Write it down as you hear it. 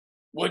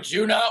Would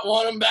you not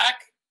want him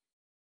back?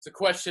 It's a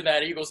question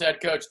that Eagles head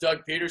coach Doug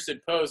Pederson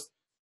posed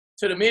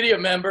to the media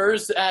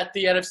members at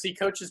the NFC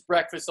Coaches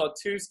Breakfast on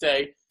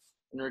Tuesday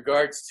in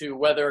regards to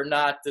whether or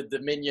not the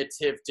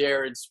diminutive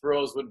Darren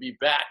Sproles would be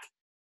back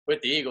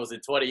with the Eagles in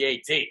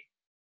 2018.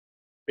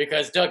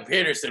 Because Doug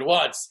Pederson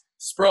wants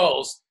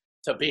Sproles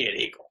to be an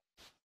Eagle.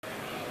 I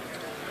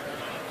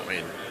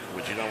mean,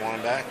 would you not want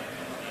him back?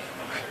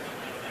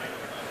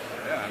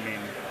 Yeah, I mean,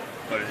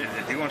 but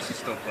if he wants to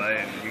still play,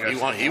 and you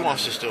guys he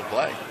wants to still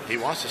play. He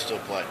wants to still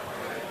play,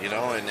 you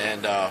know,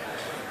 and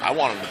I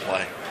want him to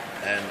play,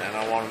 and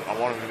I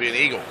want him to be an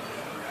Eagle,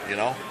 you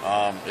know.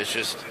 It's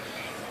just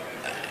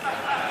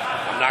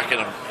I'm not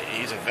gonna.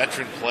 He's a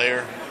veteran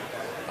player.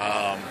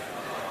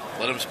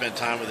 Let him spend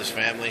time with his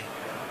family.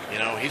 You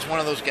know, he's one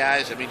of those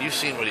guys. I mean, you've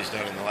seen what he's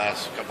done in the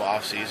last couple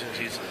off seasons.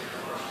 He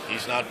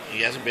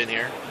hasn't been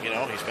here. You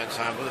know, he spends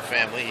time with the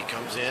family. He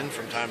comes in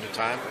from time to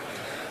time.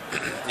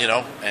 You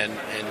know, and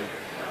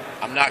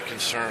I'm not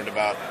concerned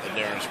about the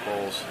Darren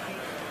Sproles,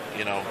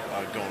 you know,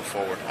 going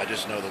forward. I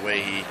just know the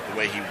way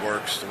he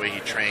works, the way he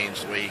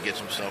trains, the way he gets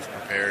himself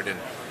prepared, and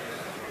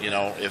you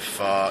know, if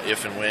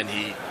and when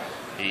he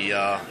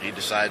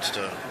decides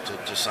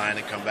to sign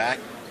and come back,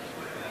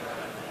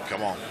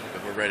 come on,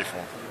 we're ready for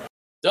him.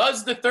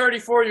 Does the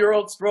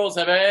 34-year-old Sproles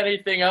have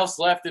anything else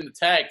left in the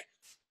tank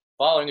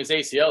following his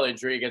ACL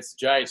injury against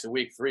the Giants in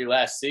Week 3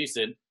 last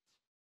season?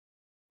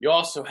 You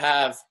also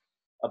have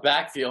a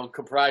backfield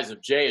comprised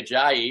of Jay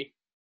Ajayi,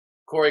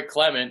 Corey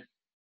Clement,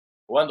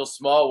 Wendell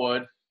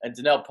Smallwood, and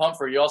Donnell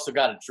Pumphrey. You also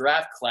got a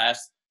draft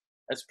class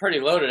that's pretty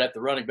loaded at the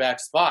running back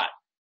spot.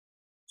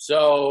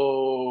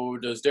 So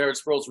does Darren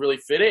Sproles really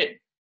fit in?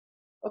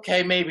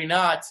 Okay, maybe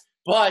not.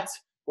 But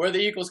where the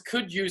Eagles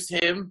could use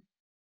him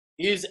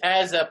is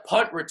as a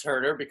punt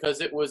returner,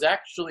 because it was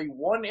actually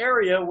one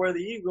area where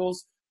the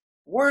Eagles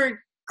weren't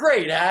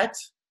great at.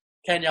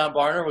 Kenyon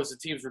Barner was the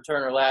team's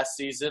returner last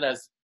season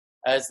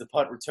as the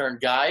punt return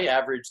guy,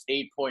 averaged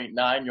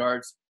 8.9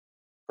 yards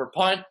per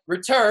punt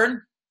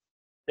return.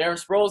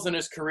 Darren Sproles in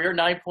his career,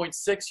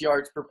 9.6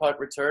 yards per punt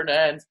return,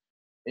 and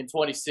in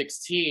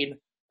 2016,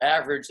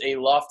 averaged a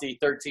lofty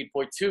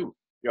 13.2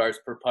 yards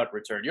per punt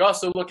return. You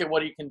also look at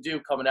what he can do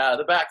coming out of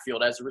the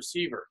backfield as a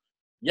receiver.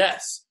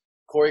 Yes,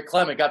 Corey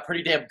Clement got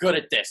pretty damn good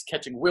at this,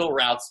 catching wheel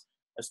routes,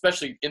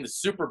 especially in the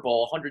Super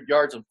Bowl, 100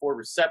 yards on 4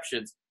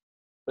 receptions.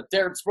 But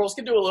Darren Sproles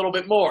can do a little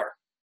bit more.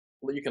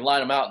 You can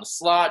line him out in the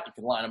slot. You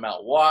can line him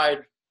out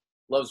wide.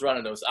 Loves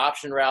running those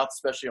option routes,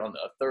 especially on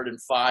the 3rd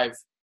and 5. A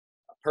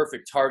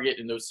perfect target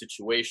in those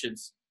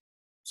situations.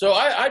 So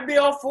I'd be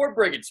all for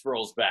bringing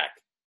Sproles back.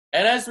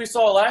 And as we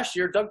saw last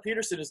year, Doug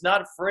Pederson is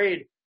not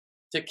afraid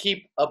to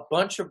keep a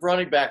bunch of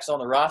running backs on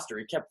the roster.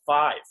 He kept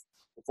 5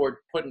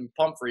 before putting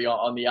Pumphrey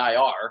on the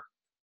IR.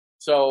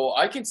 So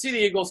I can see the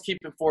Eagles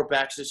keeping 4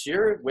 backs this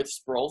year, with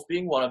Sproles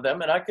being one of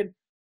them. And I could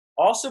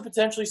also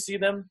potentially see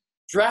them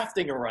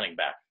drafting a running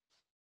back.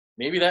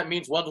 Maybe that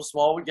means Wendell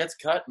Smallwood gets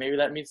cut. Maybe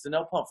that means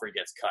Donnell Pumphrey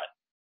gets cut.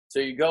 So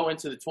you go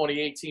into the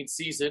 2018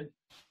 season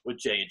with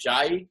Jay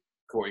Ajayi,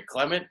 Corey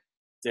Clement,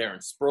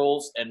 Darren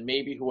Sproles, and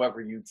maybe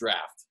whoever you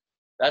draft.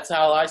 That's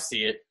how I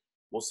see it.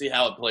 We'll see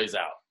how it plays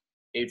out.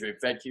 Adrian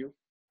Fedkiw,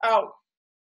 out.